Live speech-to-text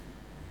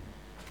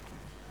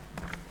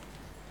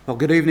Well,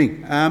 good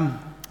evening.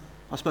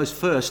 I suppose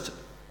first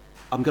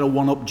I'm going to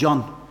one-up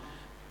John.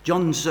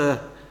 John's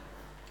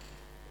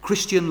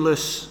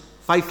Christianless,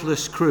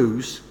 faithless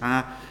cruise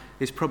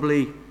is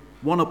probably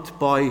one-upped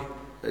by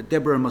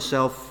Deborah and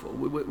myself.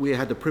 We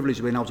had the privilege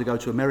of being able to go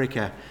to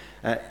America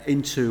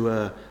into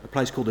a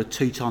place called the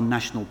Teton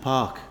National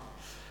Park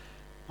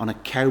on a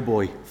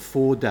cowboy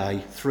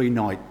 4-day,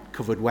 3-night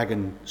covered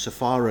wagon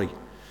safari.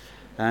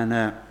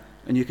 And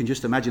you can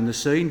just imagine the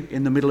scene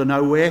in the middle of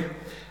nowhere,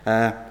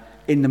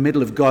 in the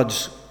middle of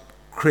God's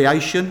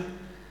creation.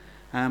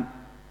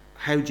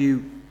 How do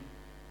you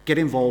get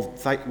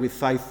involved with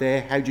faith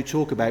there? How do you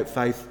talk about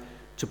faith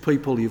to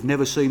people you've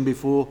never seen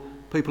before?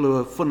 People who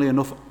are, funnily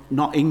enough,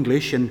 not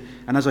English. And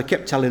as I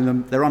kept telling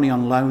them, they're only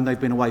on loan. They've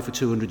been away for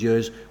 200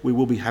 years. We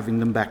will be having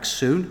them back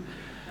soon.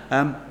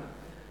 Well,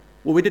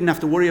 we didn't have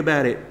to worry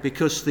about it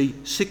because the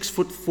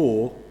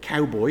 6'4"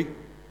 cowboy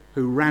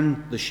who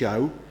ran the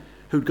show,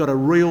 who'd got a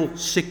real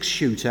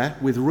 6-shooter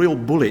with real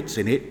bullets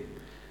in it,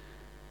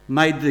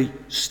 made the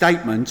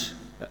statement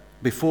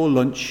before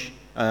lunch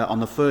on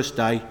the first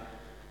day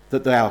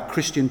that they are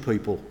Christian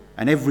people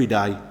and every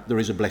day there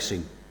is a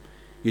blessing.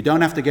 You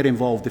don't have to get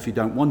involved if you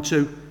don't want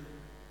to,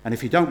 and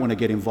if you don't want to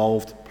get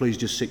involved, please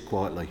just sit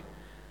quietly.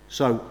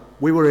 So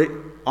we were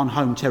on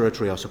home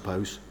territory, I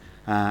suppose,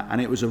 and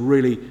it was a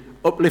really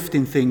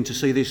uplifting thing to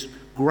see this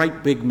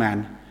great big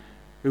man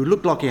who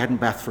looked like he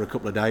hadn't bathed for a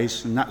couple of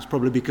days, and that's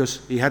probably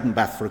because he hadn't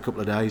bathed for a couple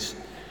of days,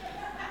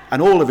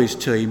 and all of his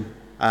team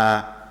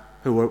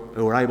who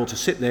were able to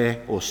sit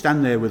there or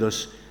stand there with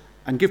us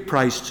and give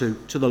praise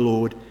to the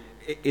Lord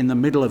in the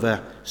middle of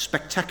a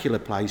spectacular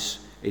place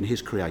in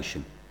his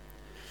creation.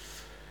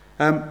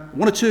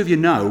 One or two of you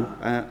know,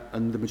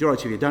 and the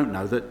majority of you don't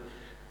know, that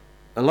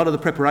a lot of the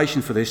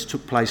preparation for this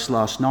took place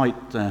last night.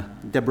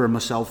 Deborah and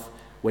myself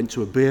went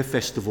to a beer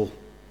festival.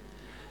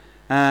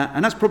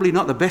 And that's probably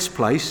not the best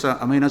place.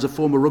 I mean, as a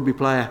former rugby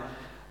player,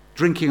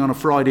 drinking on a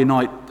Friday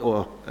night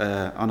or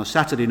on a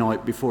Saturday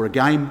night before a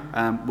game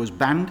was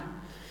banned.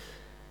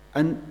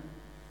 And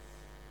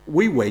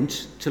we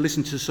went to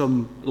listen to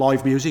some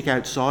live music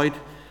outside,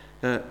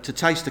 to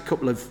taste a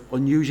couple of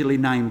unusually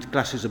named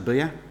glasses of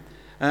beer,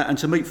 and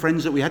to meet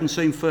friends that we hadn't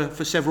seen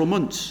for several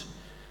months.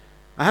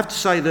 I have to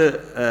say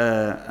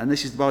that, and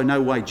this is by no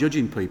way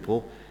judging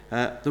people,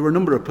 there were a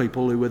number of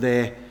people who were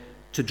there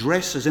to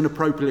dress as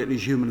inappropriately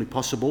as humanly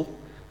possible,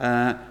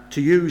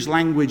 to use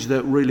language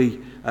that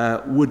really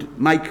would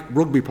make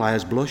rugby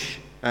players blush,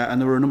 and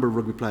there were a number of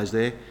rugby players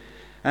there,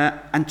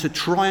 and to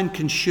try and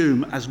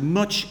consume as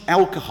much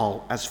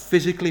alcohol as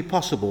physically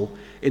possible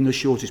in the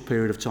shortest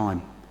period of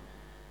time.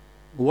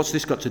 Well, what's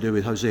this got to do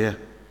with Hosea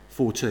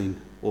 14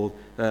 or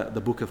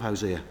the book of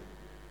Hosea?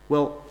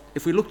 Well,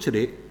 if we looked at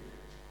it,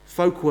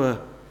 folk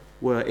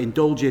were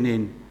indulging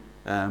in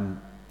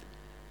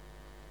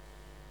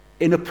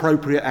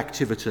inappropriate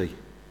activity.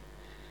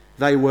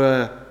 They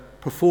were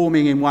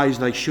performing in ways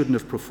they shouldn't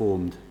have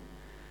performed.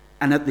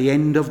 And at the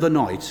end of the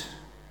night,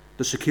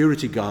 the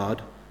security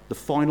guard, the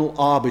final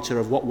arbiter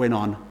of what went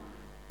on,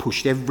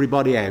 pushed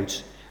everybody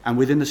out, and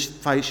within the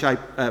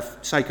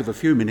sake of a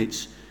few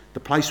minutes, the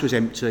place was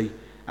empty,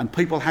 and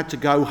people had to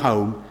go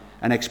home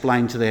and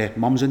explain to their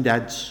mums and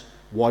dads,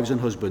 wives and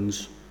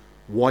husbands,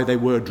 why they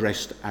were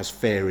dressed as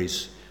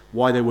fairies,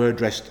 why they were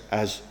dressed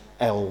as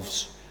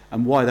elves,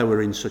 and why they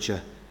were in such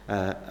a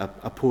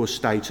poor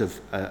state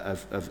of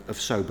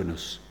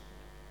soberness.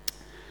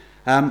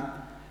 Over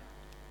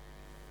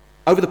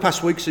the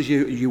past weeks, as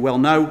you well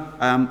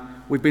know,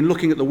 we've been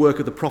looking at the work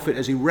of the prophet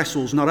as he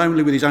wrestles not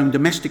only with his own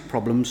domestic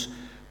problems,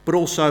 but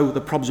also the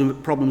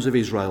problems of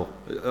Israel,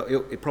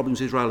 problems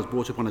Israel has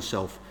brought upon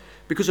herself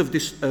because of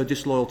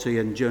disloyalty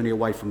and journey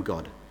away from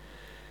God.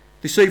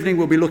 This evening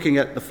we'll be looking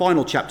at the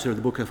final chapter of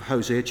the book of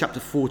Hosea, chapter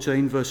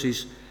 14,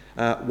 verses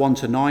 1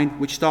 to 9,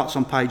 which starts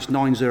on page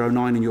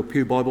 909 in your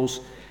pew Bibles,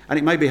 and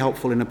it may be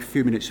helpful in a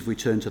few minutes if we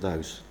turn to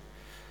those.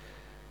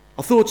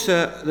 I thought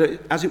that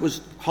as it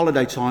was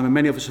holiday time and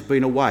many of us have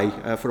been away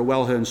for a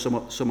well-earned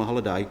summer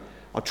holiday,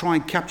 I'll try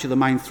and capture the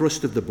main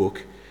thrust of the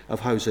book of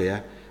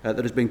Hosea that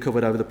has been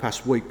covered over the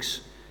past weeks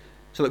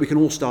so that we can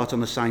all start on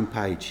the same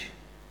page.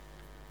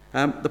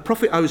 The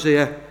prophet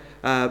Hosea,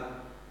 or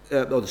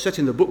the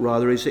setting of the book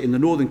rather, is in the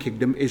northern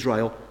kingdom,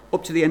 Israel,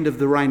 up to the end of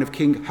the reign of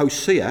King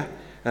Hosea,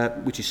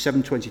 which is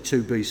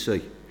 722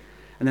 BC,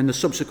 and then the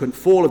subsequent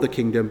fall of the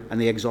kingdom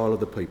and the exile of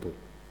the people.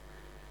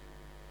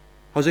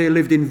 Hosea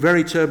lived in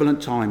very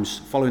turbulent times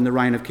following the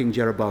reign of King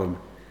Jeroboam,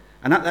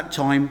 and at that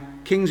time,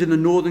 kings in the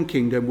northern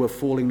kingdom were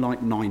falling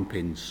like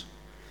ninepins.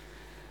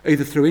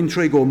 Either through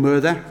intrigue or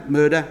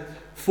murder,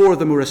 4 of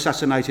them were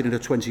assassinated in a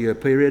 20-year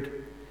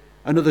period,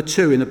 another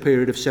 2 in a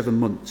period of 7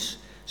 months.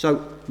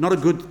 So not a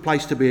good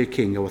place to be a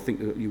king, I think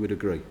that you would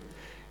agree.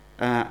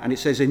 And it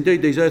says,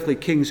 indeed, these earthly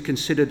kings were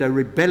considered a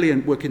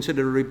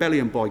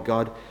rebellion by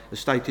God, as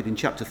stated in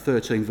chapter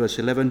 13, verse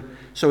 11.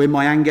 So in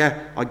my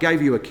anger, I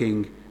gave you a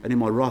king, and in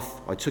my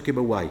wrath, I took him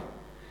away.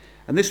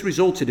 And this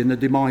resulted in the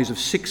demise of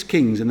 6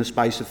 kings in the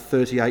space of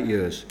 38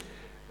 years,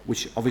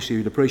 which obviously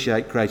you'd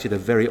appreciate created a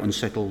very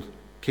unsettled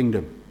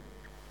kingdom.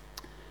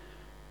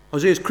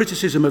 Hosea's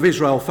criticism of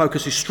Israel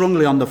focuses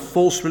strongly on the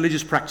false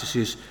religious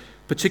practices,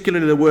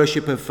 particularly the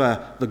worship of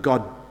the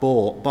god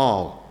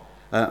Baal.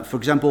 For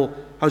example,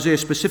 Hosea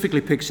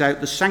specifically picks out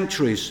the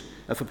sanctuaries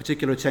for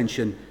particular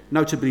attention,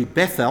 notably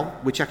Bethel,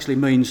 which actually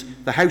means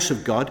the house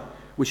of God,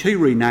 which he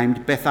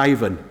renamed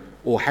Bethaven,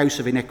 or house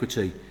of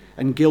iniquity,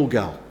 and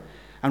Gilgal,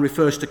 and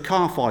refers to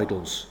calf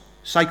idols,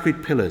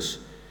 sacred pillars,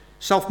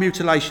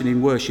 self-mutilation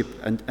in worship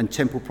and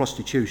temple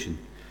prostitution.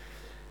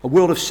 A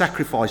world of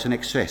sacrifice and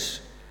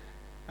excess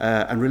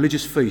and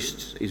religious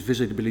feasts is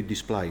visibly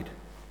displayed.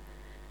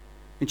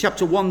 In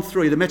chapter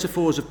 1-3, the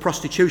metaphors of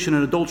prostitution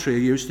and adultery are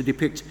used to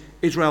depict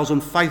Israel's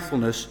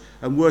unfaithfulness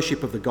and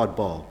worship of the god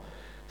Baal.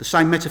 The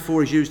same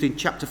metaphor is used in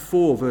chapter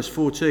 4, verse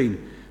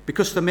 14,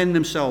 because the men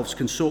themselves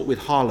consort with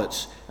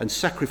harlots and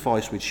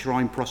sacrifice with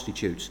shrine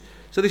prostitutes.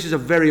 So this is a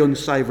very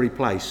unsavoury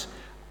place.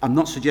 I'm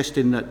not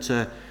suggesting that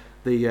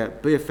the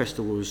beer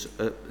festival was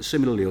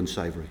similarly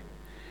unsavoury.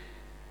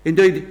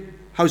 Indeed,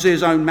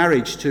 Hosea's own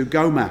marriage to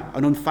Gomer,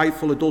 an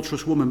unfaithful,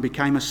 adulterous woman,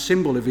 became a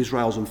symbol of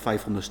Israel's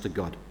unfaithfulness to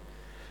God.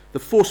 The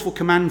forceful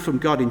command from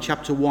God in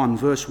chapter 1,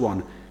 verse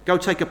 1, go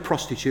take a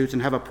prostitute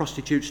and have a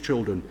prostitute's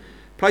children,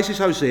 places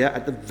Hosea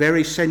at the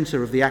very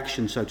centre of the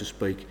action, so to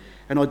speak,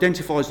 and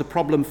identifies the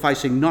problem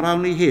facing not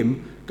only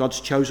him,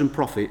 God's chosen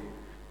prophet,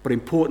 but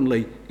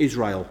importantly,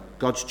 Israel,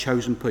 God's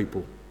chosen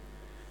people.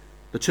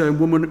 The term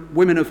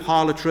women of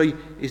harlotry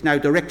is now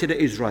directed at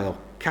Israel,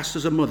 cast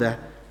as a mother,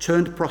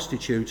 turned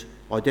prostitute,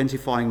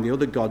 identifying the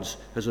other gods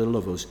as her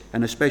lovers,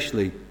 and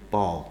especially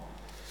Baal.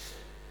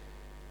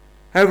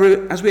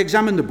 However, as we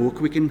examine the book,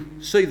 we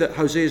can see that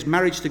Hosea's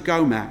marriage to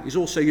Gomer is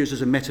also used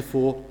as a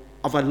metaphor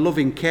of a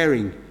loving,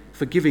 caring,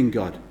 forgiving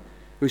God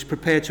who is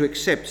prepared to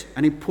accept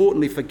and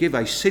importantly forgive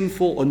a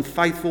sinful,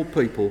 unfaithful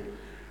people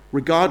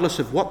regardless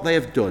of what they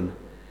have done.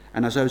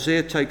 And as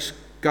Hosea takes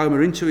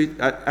Gomer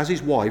as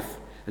his wife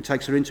and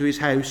takes her into his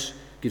house,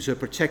 gives her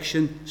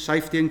protection,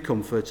 safety and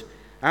comfort,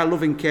 our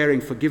loving,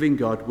 caring, forgiving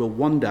God will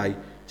one day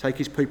take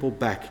his people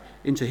back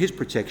into his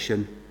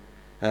protection.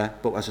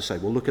 But as I say,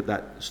 we'll look at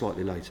that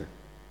slightly later.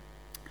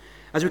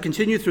 As we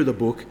continue through the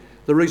book,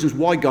 the reasons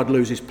why God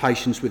loses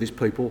patience with his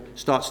people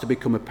starts to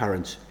become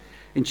apparent.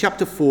 In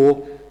chapter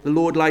 4, the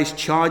Lord lays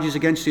charges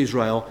against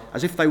Israel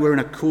as if they were in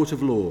a court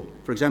of law.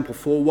 For example,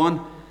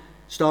 4:1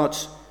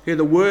 starts, hear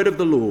the word of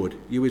the Lord,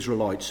 you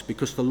Israelites,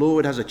 because the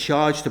Lord has a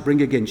charge to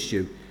bring against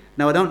you.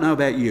 Now, I don't know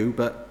about you,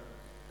 but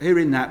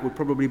hearing that would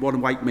probably want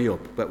to wake me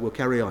up, but we'll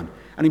carry on.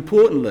 And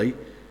importantly,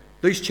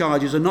 these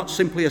charges are not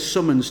simply a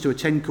summons to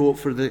attend court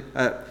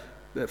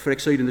for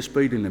exceeding the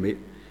speeding limit.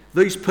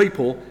 These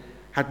people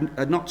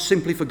had not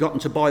simply forgotten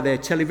to buy their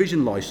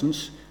television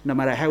licence, no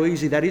matter how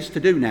easy that is to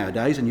do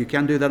nowadays, and you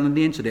can do that on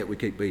the internet, we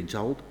keep being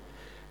told.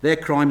 Their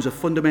crimes are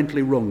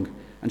fundamentally wrong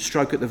and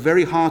stroke at the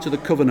very heart of the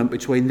covenant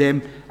between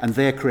them and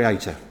their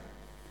Creator.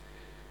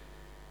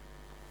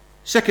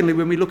 Secondly,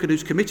 when we look at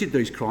who's committed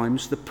these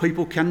crimes, the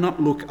people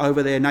cannot look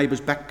over their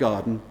neighbour's back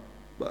garden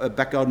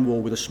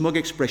wall with a smug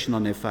expression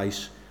on their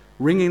face,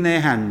 wringing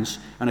their hands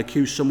and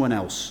accuse someone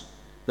else.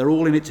 They're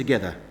all in it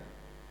together.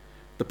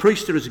 The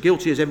priests are as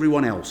guilty as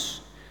everyone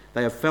else.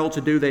 They have failed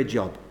to do their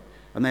job,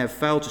 and they have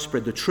failed to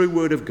spread the true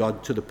word of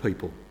God to the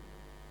people.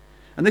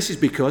 And this is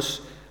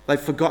because they've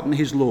forgotten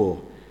his law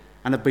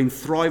and have been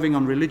thriving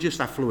on religious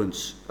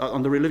affluence,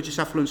 on the religious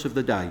affluence of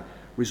the day,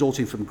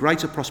 resulting from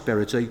greater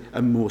prosperity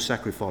and more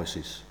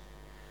sacrifices.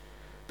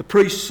 The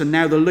priests and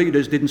now the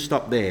leaders didn't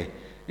stop there.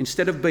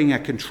 Instead of being a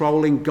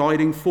controlling,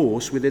 guiding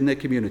force within their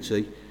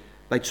community,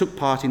 they took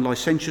part in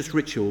licentious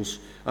rituals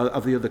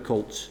of the other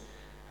cults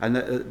and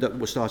that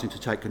were starting to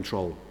take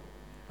control.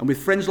 And with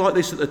friends like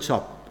this at the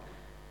top,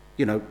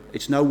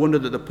 it's no wonder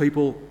that the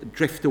people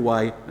drift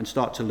away and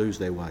start to lose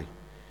their way.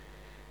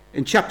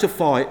 In chapter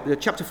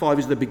 5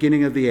 is the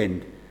beginning of the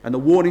end, and the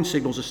warning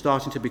signals are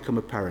starting to become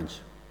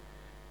apparent.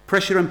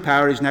 Pressure and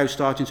power is now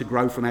starting to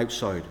grow from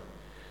outside.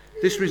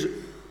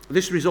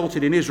 This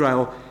resulted in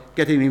Israel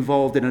getting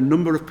involved in a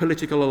number of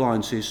political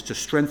alliances to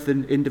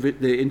strengthen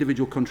the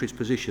individual countries'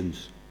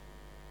 positions.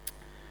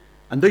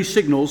 And these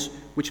signals,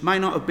 which may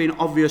not have been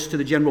obvious to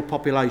the general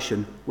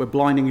population, were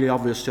blindingly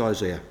obvious to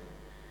Hosea.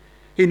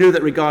 He knew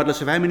that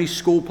regardless of how many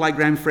school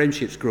playground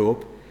friendships grew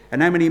up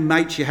and how many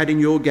mates you had in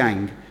your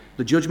gang,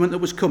 the judgment that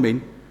was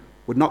coming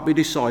would not be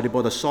decided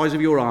by the size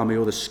of your army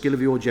or the skill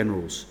of your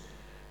generals.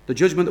 The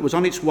judgment that was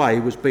on its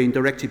way was being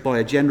directed by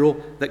a general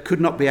that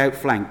could not be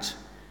outflanked.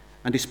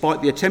 And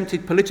despite the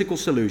attempted political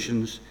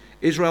solutions,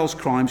 Israel's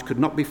crimes could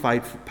not be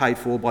paid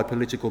for by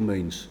political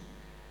means.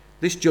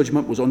 This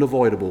judgment was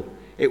unavoidable.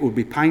 It would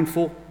be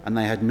painful, and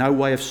they had no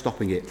way of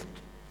stopping it.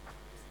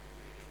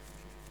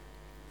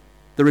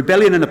 The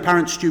rebellion and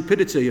apparent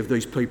stupidity of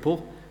these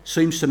people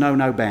seems to know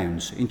no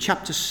bounds. In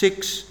chapter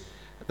 6,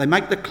 they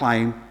make the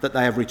claim that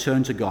they have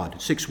returned to God.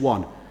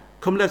 6:1,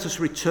 come let us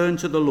return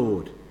to the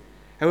Lord.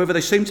 However,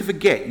 they seem to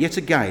forget yet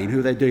again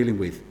who they're dealing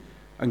with,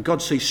 and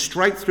God sees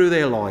straight through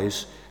their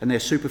lies and their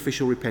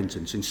superficial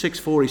repentance. In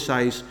 6:4 he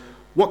says,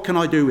 what can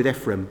I do with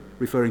Ephraim,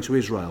 referring to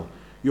Israel?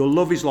 Your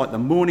love is like the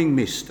morning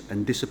mist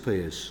and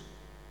disappears.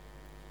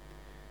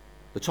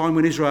 The time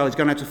when Israel is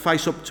going to have to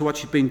face up to what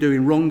she's been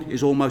doing wrong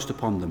is almost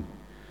upon them.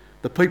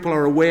 The people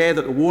are aware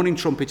that the warning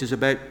trumpet is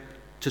about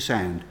to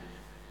sound.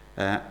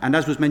 And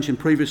as was mentioned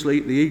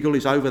previously, the eagle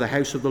is over the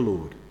house of the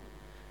Lord.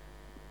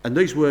 And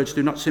these words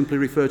do not simply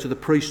refer to the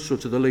priests or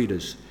to the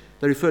leaders.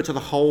 They refer to the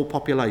whole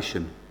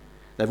population.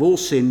 They've all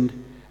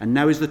sinned, and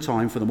now is the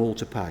time for them all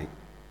to pay.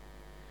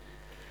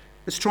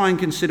 Let's try and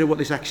consider what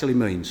this actually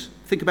means.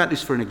 Think about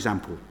this for an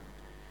example.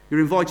 You're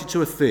invited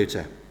to a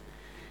theatre.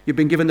 You've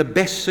been given the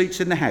best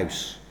seats in the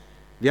house.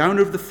 The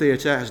owner of the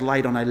theatre has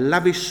laid on a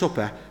lavish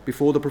supper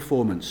before the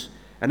performance.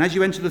 And as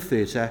you enter the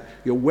theatre,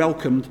 you're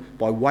welcomed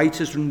by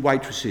waiters and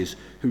waitresses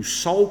whose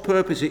sole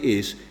purpose it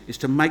is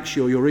to make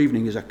sure your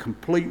evening is a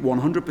complete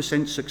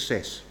 100%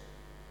 success.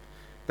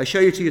 They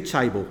show you to your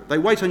table. They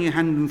wait on your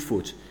hand and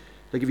foot.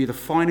 They give you the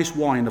finest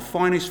wine, the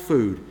finest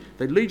food.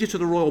 They lead you to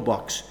the royal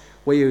box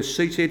where you're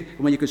seated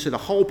and where you can see the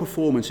whole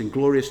performance in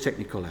glorious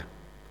technicolor.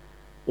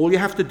 All you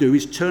have to do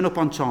is turn up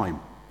on time,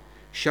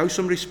 show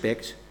some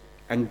respect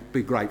and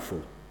be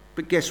grateful.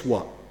 But guess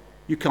what?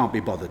 You can't be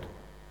bothered.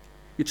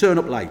 You turn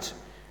up late.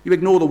 You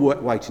ignore the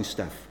waiting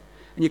staff.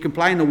 And you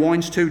complain the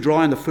wine's too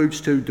dry and the food's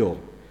too dull.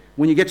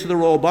 When you get to the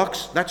royal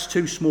box, that's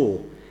too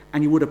small.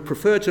 And you would have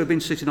preferred to have been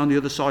sitting on the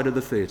other side of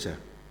the theatre.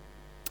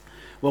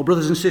 Well,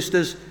 brothers and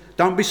sisters,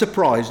 don't be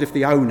surprised if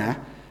the owner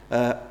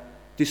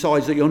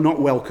decides that you're not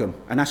welcome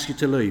and asks you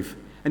to leave.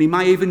 And he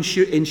may even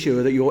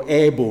ensure that you're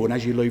airborne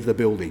as you leave the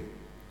building.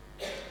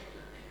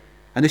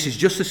 And this is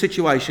just the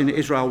situation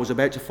Israel was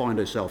about to find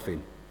herself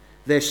in.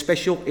 Their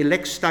special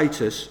elect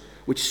status,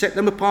 which set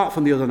them apart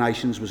from the other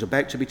nations, was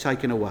about to be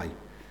taken away.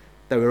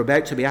 They were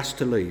about to be asked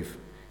to leave.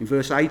 In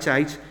verse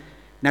 8:8,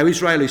 now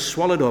Israel is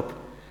swallowed up.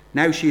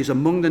 Now she is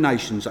among the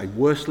nations, a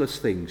worthless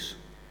things.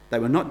 They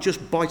were not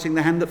just biting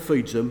the hand that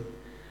feeds them.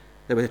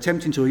 They were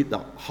attempting to eat the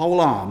whole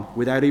arm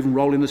without even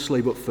rolling the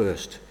sleeve up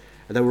first.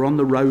 And they were on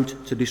the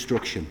road to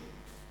destruction.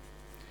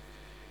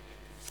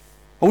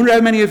 I wonder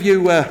how many of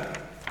you...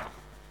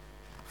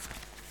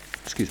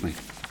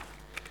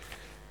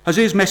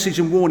 Hosea's message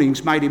and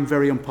warnings made him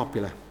very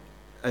unpopular,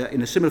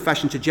 in a similar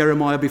fashion to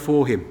Jeremiah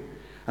before him.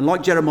 And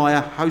like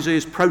Jeremiah,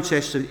 Hosea's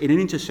protests in an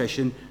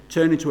intercession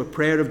turned into a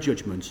prayer of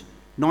judgment.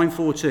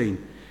 9:14,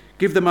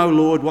 give them, O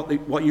Lord,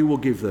 what you will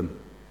give them,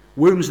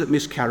 wombs that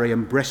miscarry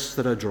and breasts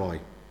that are dry.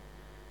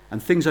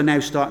 And things are now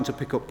starting to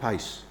pick up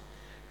pace.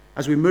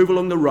 As we move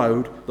along the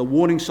road, the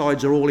warning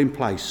signs are all in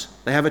place.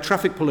 They have a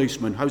traffic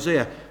policeman,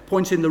 Hosea,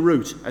 pointing the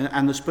route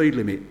and the speed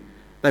limit.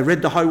 They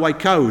read the highway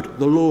code,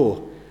 the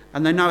law,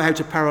 and they know how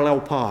to parallel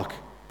park,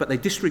 but they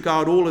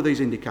disregard all of these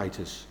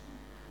indicators.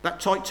 That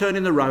tight turn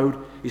in the road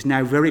is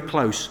now very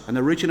close, and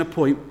they're reaching a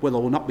point where they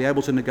will not be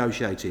able to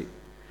negotiate it.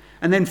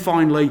 And then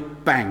finally,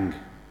 bang,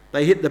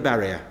 they hit the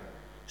barrier.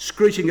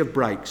 Screeching of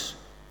brakes,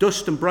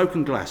 dust and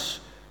broken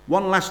glass,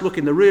 one last look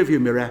in the rearview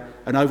mirror,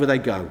 and over they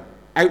go,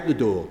 out the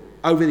door,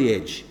 over the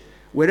edge.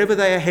 Wherever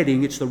they are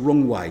heading, it's the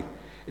wrong way.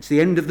 It's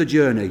the end of the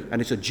journey,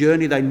 and it's a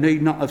journey they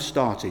need not have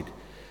started.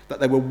 That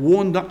they were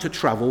warned not to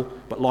travel,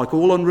 but like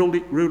all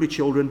unruly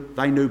children,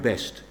 they knew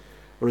best.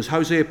 Or as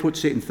Hosea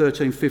puts it in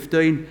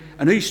 13:15,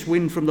 an east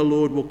wind from the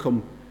Lord will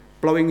come,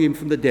 blowing in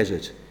from the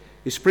desert.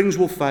 His springs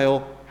will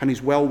fail, and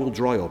his well will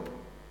dry up.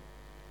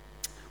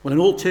 Well, in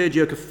all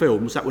tearjerker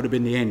films, that would have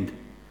been the end.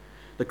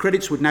 The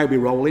credits would now be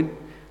rolling,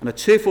 and a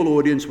tearful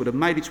audience would have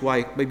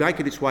be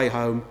making its way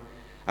home,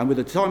 and with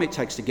the time it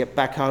takes to get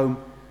back home,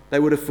 they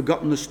would have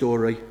forgotten the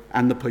story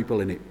and the people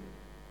in it.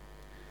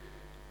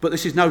 But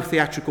this is no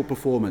theatrical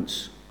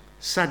performance.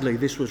 Sadly,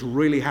 this was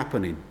really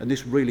happening, and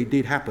this really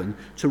did happen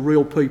to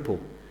real people.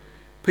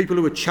 People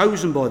who were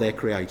chosen by their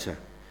Creator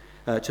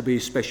to be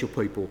his special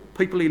people.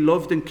 People he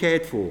loved and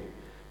cared for.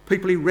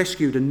 People he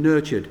rescued and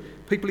nurtured.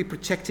 People he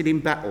protected in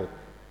battle.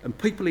 And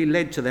people he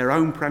led to their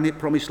own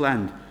promised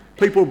land.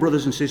 People,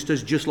 brothers and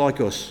sisters, just like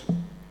us.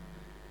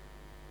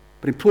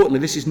 But importantly,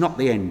 this is not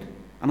the end.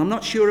 And I'm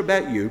not sure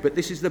about you, but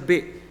this is the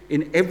bit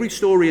in every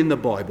story in the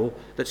Bible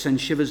that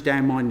sends shivers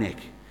down my neck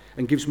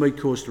and gives me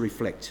cause to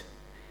reflect.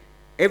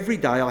 Every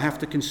day I have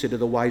to consider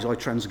the ways I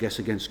transgress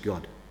against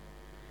God.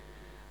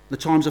 The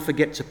times I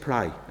forget to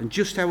pray, and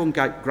just how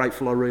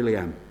ungrateful I really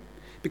am.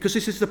 Because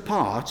this is the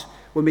part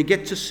when we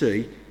get to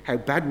see how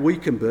bad we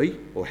can be,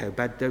 or how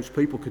bad those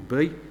people could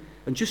be,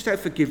 and just how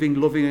forgiving,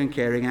 loving and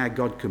caring our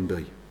God can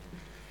be.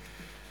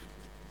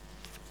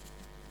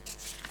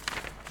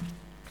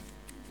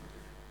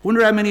 I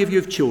wonder how many of you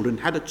have children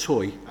had a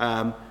toy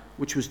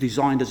which was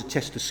designed as a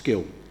test of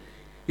skill.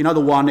 You know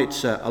the one,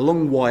 it's a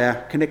long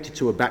wire connected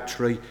to a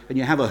battery, and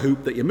you have a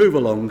hoop that you move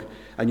along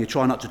and you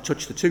try not to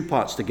touch the two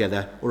parts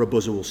together or a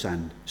buzzer will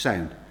sound.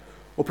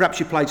 Or perhaps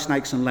you played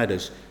snakes and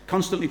ladders,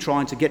 constantly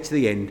trying to get to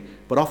the end,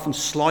 but often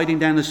sliding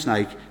down the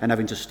snake and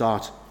having to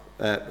start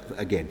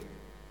again.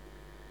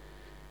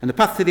 And the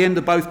path to the end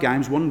of both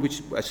games, one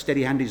which a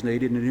steady hand is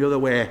needed and the other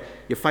where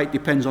your fate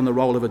depends on the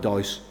roll of a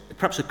dice,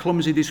 perhaps a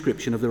clumsy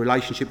description of the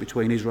relationship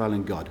between Israel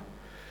and God.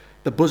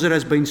 The buzzer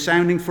has been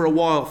sounding for a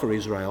while for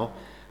Israel,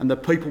 and the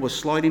people were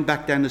sliding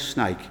back down the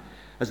snake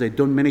as they'd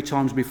done many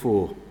times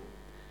before.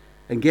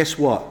 And guess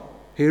what?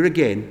 Here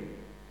again,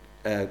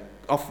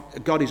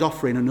 God is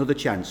offering another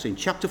chance. In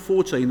chapter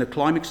 14, the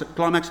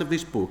climax of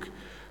this book,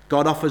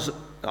 God offers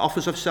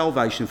of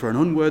salvation for an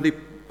unworthy,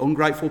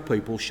 ungrateful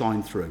people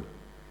shine through.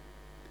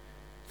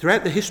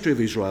 Throughout the history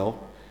of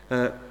Israel,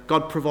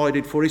 God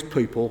provided for his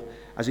people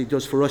as he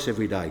does for us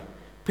every day,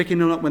 picking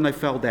them up when they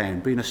fell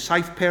down, being a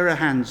safe pair of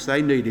hands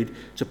they needed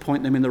to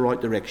point them in the right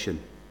direction.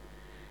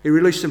 He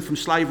released them from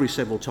slavery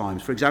several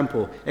times. For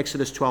example,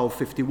 Exodus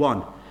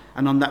 12:51.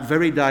 And on that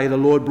very day the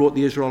Lord brought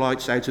the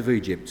Israelites out of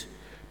Egypt,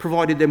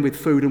 provided them with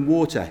food and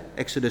water.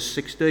 Exodus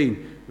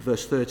 16,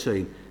 verse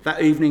 13.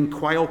 That evening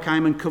quail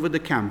came and covered the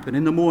camp, and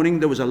in the morning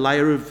there was a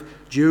layer of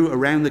dew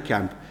around the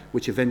camp,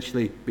 which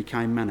eventually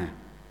became manna.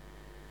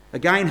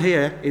 Again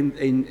here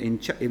in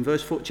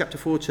chapter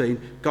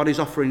 14, God is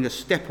offering a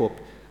step up,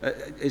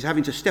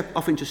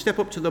 offering to step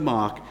up to the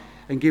mark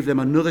and give them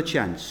another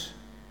chance.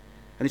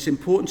 And it's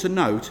important to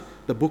note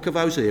the book of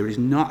Hosea is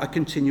not a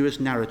continuous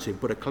narrative,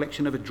 but a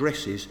collection of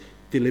addresses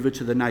delivered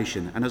to the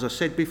nation. And as I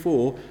said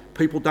before,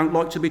 people don't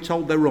like to be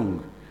told they're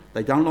wrong.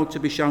 They don't like to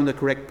be shown the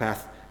correct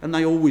path, and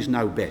they always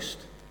know best.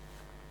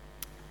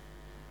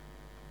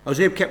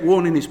 Hosea kept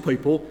warning his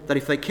people that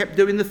if they kept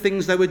doing the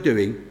things they were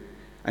doing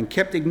and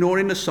kept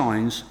ignoring the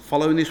signs,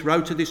 following this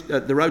road to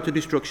the road to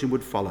destruction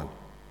would follow.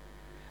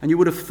 And you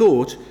would have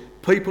thought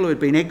people who had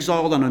been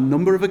exiled on a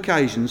number of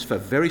occasions for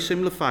very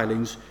similar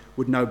failings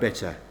would know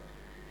better.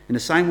 In the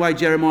same way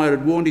Jeremiah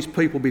had warned his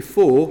people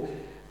before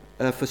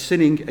for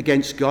sinning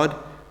against God,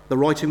 the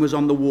writing was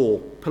on the wall.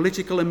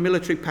 Political and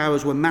military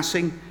powers were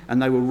massing,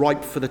 and they were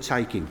ripe for the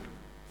taking.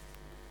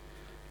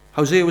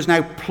 Hosea was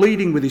now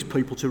pleading with his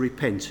people to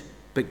repent.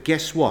 But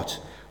guess what?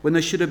 When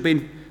they should have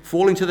been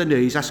falling to their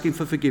knees asking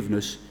for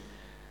forgiveness,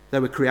 they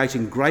were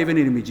creating graven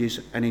images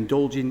and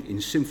indulging in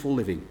sinful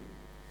living.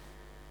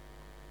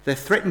 Their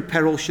threatened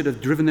peril should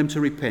have driven them to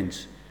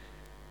repent.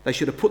 They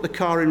should have put the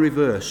car in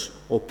reverse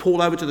or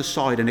pulled over to the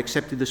side and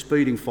accepted the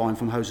speeding fine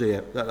from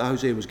Hosea that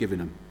Hosea was giving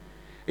them.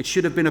 It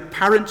should have been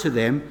apparent to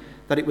them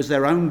that it was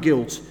their own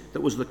guilt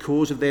that was the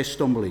cause of their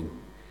stumbling.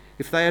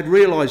 If they had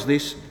realised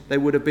this,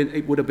 it would have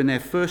been their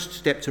first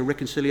step to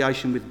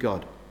reconciliation with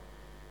God.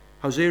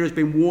 Hosea has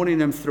been warning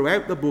them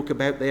throughout the book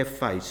about their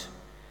fate,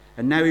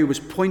 and now he was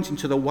pointing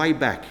to the way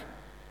back,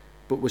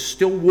 but was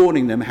still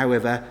warning them,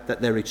 however,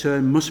 that their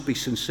return must be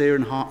sincere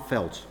and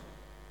heartfelt.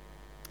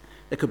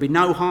 There could be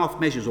no half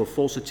measures or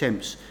false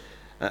attempts,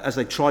 as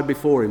they tried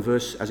before,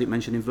 as it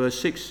mentioned in verse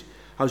 6.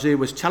 Hosea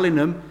was telling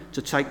them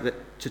to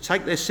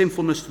take their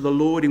sinfulness to the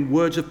Lord in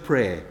words of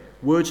prayer,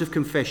 words of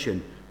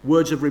confession,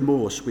 words of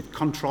remorse, with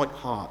contrite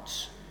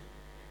hearts.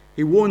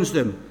 He warns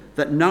them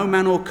that no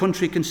man or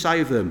country can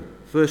save them.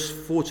 Verse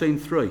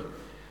 14:3.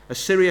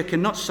 Assyria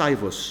cannot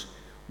save us.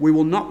 We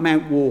will not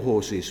mount war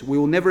horses. We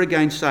will never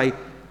again say,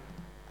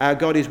 our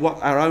God is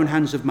what our own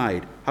hands have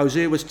made.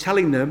 Hosea was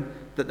telling them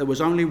that there was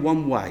only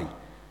one way.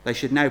 They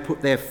should now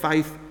put their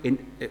faith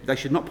in. They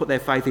should not put their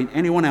faith in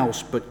anyone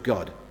else but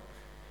God.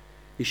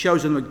 He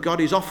shows them that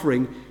God is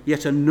offering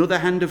yet another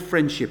hand of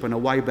friendship and a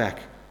way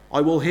back.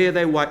 I will heal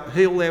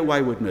their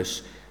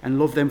waywardness and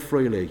love them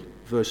freely.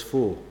 Verse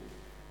 4.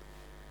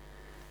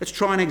 Let's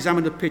try and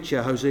examine the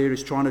picture Hosea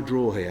is trying to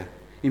draw here.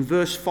 In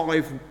verse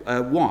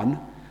 5:1,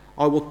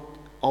 I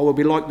will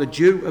be like the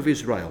Jew of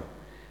Israel.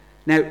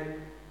 Now,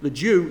 the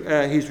Jew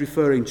he's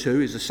referring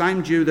to is the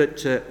same Jew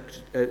that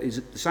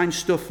is the same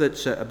stuff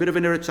that's a bit of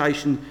an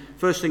irritation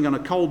first thing on a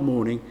cold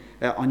morning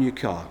on your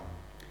car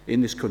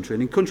in this country.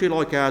 And in a country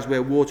like ours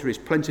where water is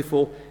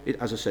plentiful,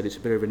 as I said, it's a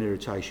bit of an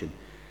irritation.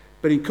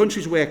 But in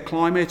countries where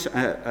climate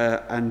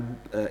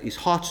is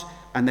hot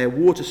and they're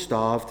water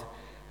starved,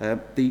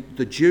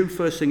 the dew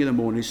first thing in the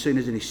morning is seen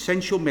as an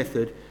essential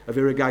method of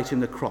irrigating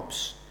the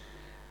crops.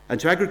 And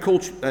to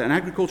an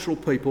agricultural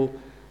people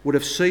would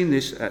have seen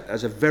this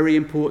as a very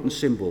important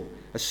symbol,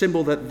 a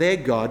symbol that their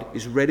God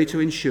is ready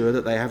to ensure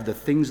that they have the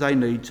things they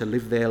need to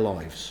live their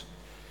lives.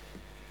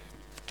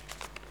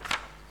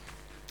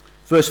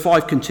 Verse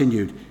 5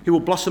 continued, he will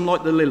blossom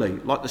like the lily,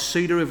 like the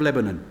cedar of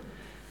Lebanon.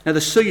 Now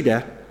the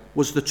cedar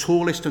was the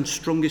tallest and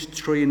strongest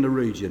tree in the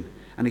region,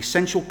 an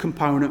essential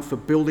component for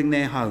building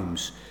their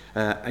homes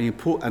and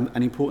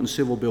important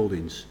civil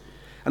buildings.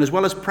 And as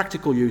well as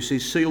practical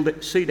uses,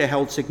 cedar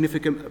held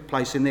significant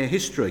place in their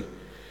history.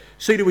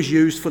 Cedar was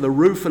used for the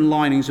roof and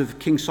linings of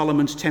King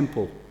Solomon's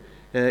temple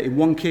in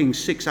 1 Kings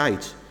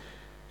 6:8.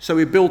 So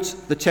he built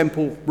the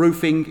temple,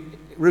 roofing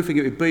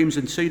it with beams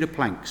and cedar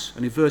planks.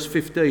 And in verse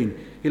 15,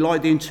 he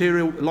lined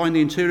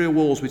the interior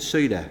walls with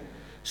cedar.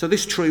 So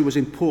this tree was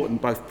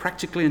important both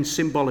practically and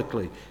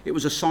symbolically. It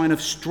was a sign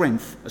of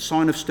strength, a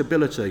sign of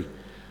stability.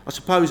 I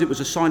suppose it was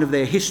a sign of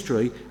their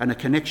history and a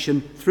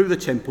connection through the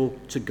temple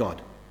to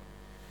God.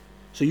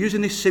 So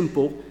using this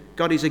symbol,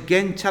 God is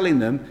again telling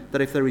them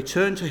that if they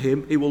return to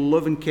him, he will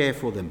love and care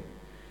for them.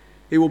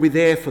 He will be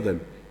there for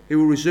them. He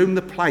will resume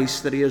the place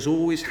that he has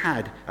always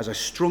had as a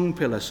strong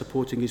pillar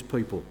supporting his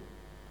people.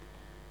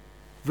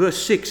 Verse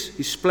 6,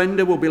 his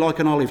splendour will be like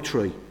an olive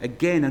tree.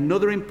 Again,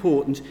 another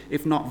important,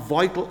 if not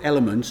vital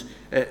element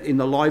in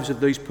the lives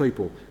of these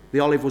people. The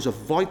olive was a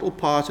vital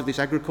part of this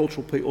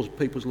agricultural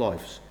people's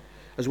lives.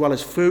 As well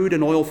as food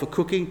and oil for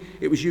cooking,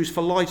 it was used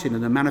for lighting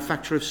and the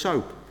manufacture of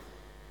soap.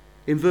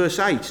 In verse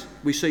 8,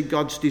 we see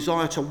God's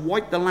desire to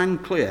wipe the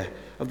land clear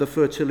of the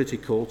fertility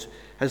cult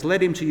has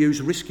led him to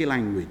use risky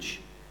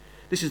language.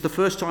 This is the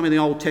first time in the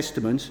Old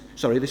Testament,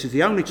 this is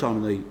the only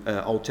time in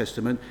the Old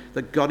Testament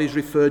that God is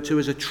referred to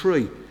as a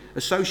tree,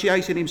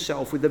 associating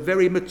himself with the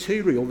very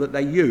material that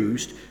they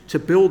used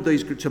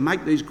to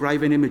make these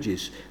graven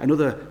images and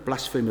other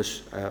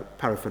blasphemous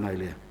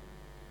paraphernalia.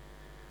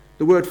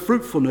 The word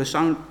fruitfulness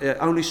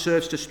only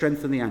serves to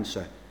strengthen the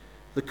answer.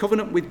 The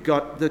covenant with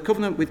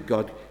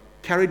God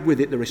carried with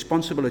it the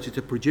responsibility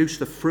to produce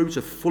the fruit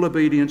of full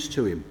obedience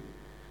to him.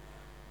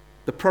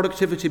 The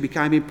productivity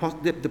became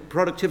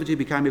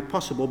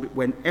impossible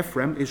when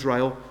Ephraim,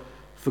 Israel,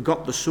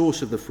 forgot the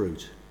source of the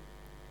fruit.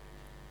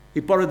 He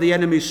borrowed the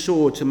enemy's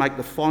sword to make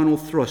the final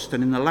thrust,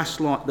 and in the last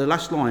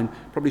line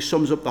probably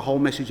sums up the whole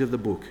message of the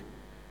book.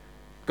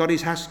 God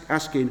is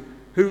asking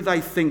who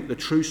they think the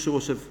true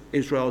source of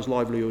Israel's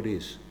livelihood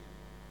is.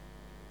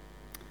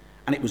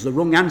 And it was the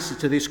wrong answer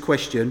to this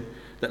question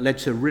that led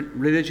to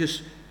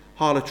religious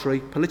harlotry,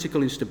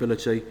 political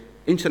instability,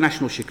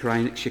 international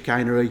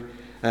chicanery,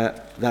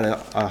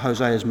 that are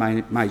Hosea's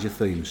major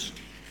themes.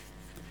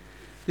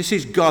 This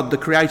is God, the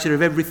creator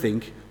of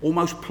everything,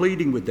 almost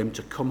pleading with them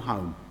to come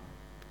home.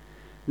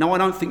 Now, I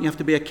don't think you have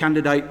to be a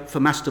candidate for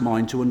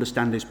mastermind to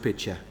understand this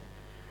picture.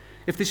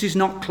 If this is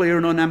not clear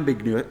and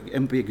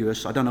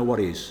unambiguous, I don't know what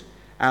is.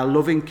 Our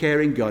loving,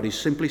 caring God is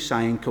simply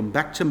saying, come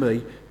back to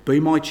me, be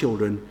my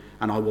children,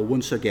 and I will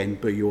once again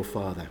be your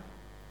father.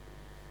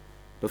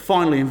 But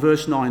finally, in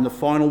verse 9, the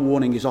final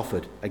warning is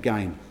offered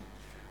again,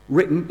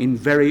 written in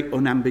very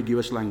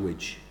unambiguous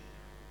language.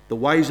 The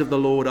ways of the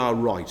Lord are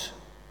right.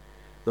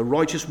 The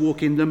righteous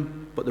walk in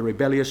them, but the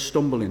rebellious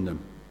stumble in them.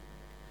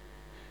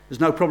 There's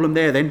no problem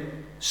there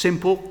then.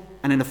 Simple,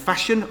 and in a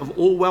fashion of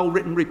all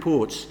well-written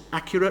reports,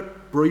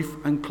 accurate,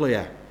 brief and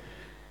clear.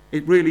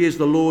 It really is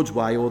the Lord's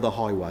way or the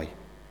highway.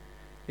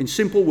 In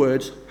simple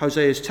words,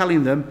 Hosea is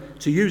telling them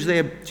to use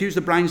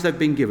the brains they've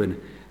been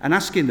given and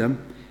asking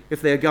them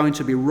if they are going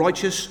to be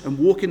righteous and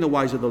walk in the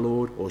ways of the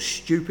Lord, or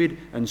stupid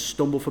and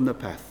stumble from the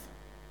path.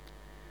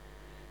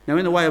 Now,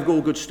 in the way of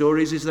all good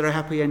stories, is there a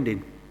happy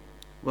ending?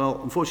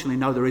 Well, unfortunately,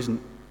 no, there isn't.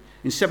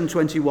 In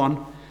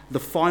 721, the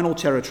final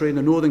territory in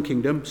the northern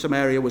kingdom,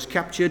 Samaria, was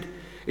captured,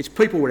 its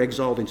people were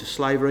exiled into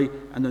slavery,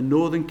 and the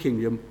northern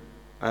kingdom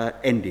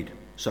ended.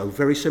 So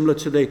very similar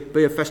to the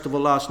beer festival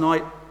last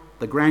night,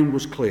 the ground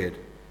was cleared.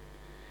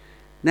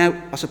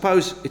 Now, I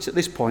suppose it's at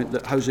this point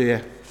that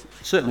Hosea,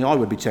 certainly I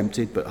would be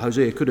tempted, but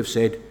Hosea could have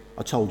said,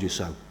 I told you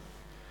so.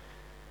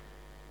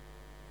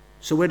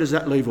 So where does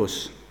that leave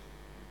us?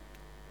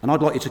 And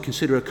I'd like you to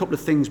consider a couple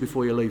of things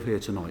before you leave here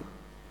tonight.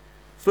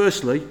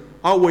 Firstly,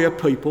 are we a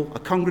people, a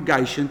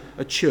congregation,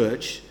 a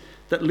church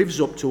that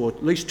lives up to, or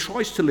at least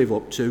tries to live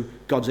up to,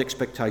 God's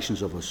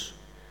expectations of us?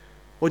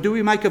 Or do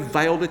we make a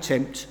veiled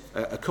attempt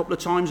a couple of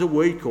times a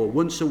week or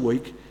once a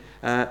week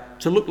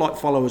to look like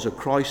followers of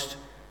Christ,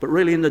 but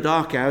really in the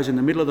dark hours, in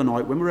the middle of the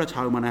night, when we're at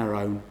home on our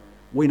own,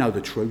 we know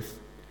the truth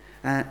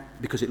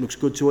because it looks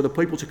good to other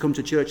people to come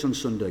to church on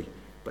Sunday,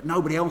 but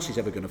nobody else is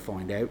ever going to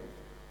find out?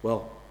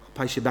 Well, I'll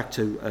pace you back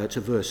to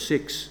verse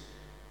 6,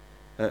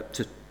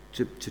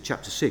 to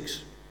chapter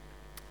 6.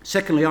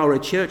 Secondly, are a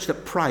church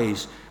that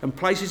prays and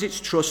places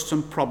its trusts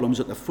and problems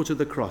at the foot of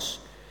the cross.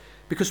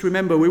 Because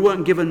remember, we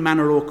weren't given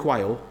manna or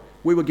quail.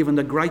 We were given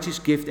the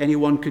greatest gift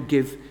anyone could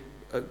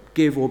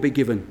give or be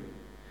given.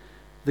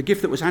 The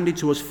gift that was handed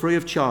to us free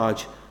of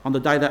charge on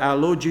the day that our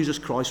Lord Jesus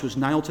Christ was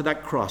nailed to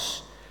that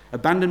cross,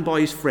 abandoned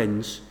by his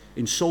friends,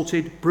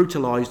 insulted,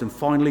 brutalised and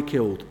finally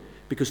killed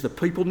because the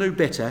people knew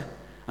better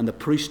and the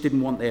priests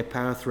didn't want their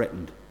power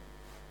threatened.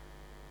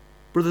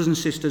 Brothers and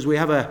sisters, we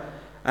have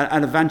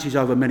an advantage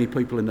over many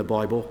people in the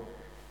Bible,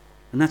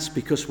 and that's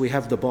because we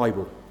have the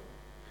Bible.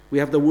 We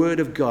have the Word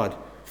of God,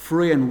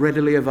 free and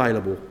readily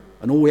available,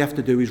 and all we have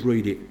to do is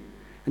read it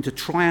and to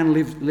try and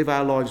live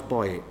our lives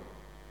by it.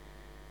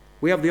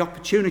 We have the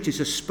opportunity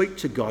to speak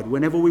to God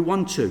whenever we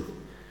want to,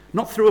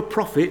 not through a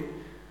prophet,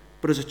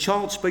 but as a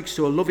child speaks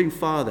to a loving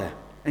father.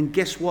 And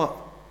guess what?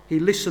 He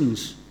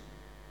listens.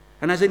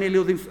 And as any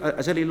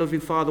loving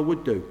father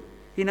would do,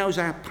 he knows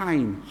our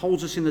pain,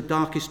 holds us in the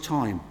darkest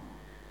time.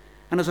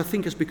 And as I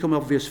think has become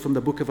obvious from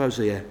the book of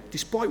Hosea,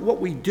 despite what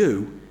we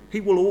do,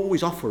 he will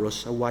always offer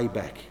us a way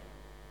back.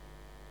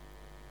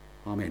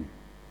 Amen.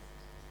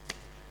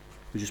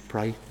 We'll just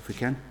pray if we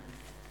can.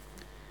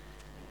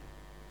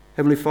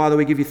 Heavenly Father,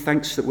 we give you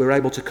thanks that we're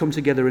able to come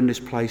together in this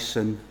place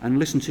and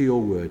listen to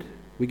your word.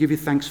 We give you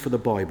thanks for the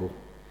Bible.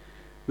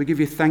 We give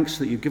you thanks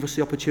that you give us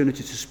the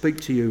opportunity to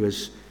speak to you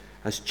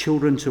as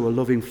children to a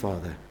loving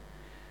Father.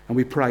 And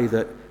we pray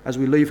that as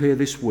we leave here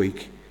this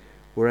week,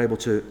 we're able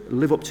to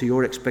live up to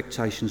your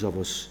expectations of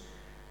us,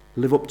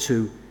 live up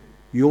to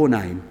your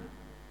name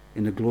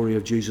in the glory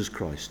of Jesus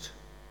Christ.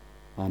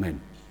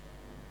 Amen.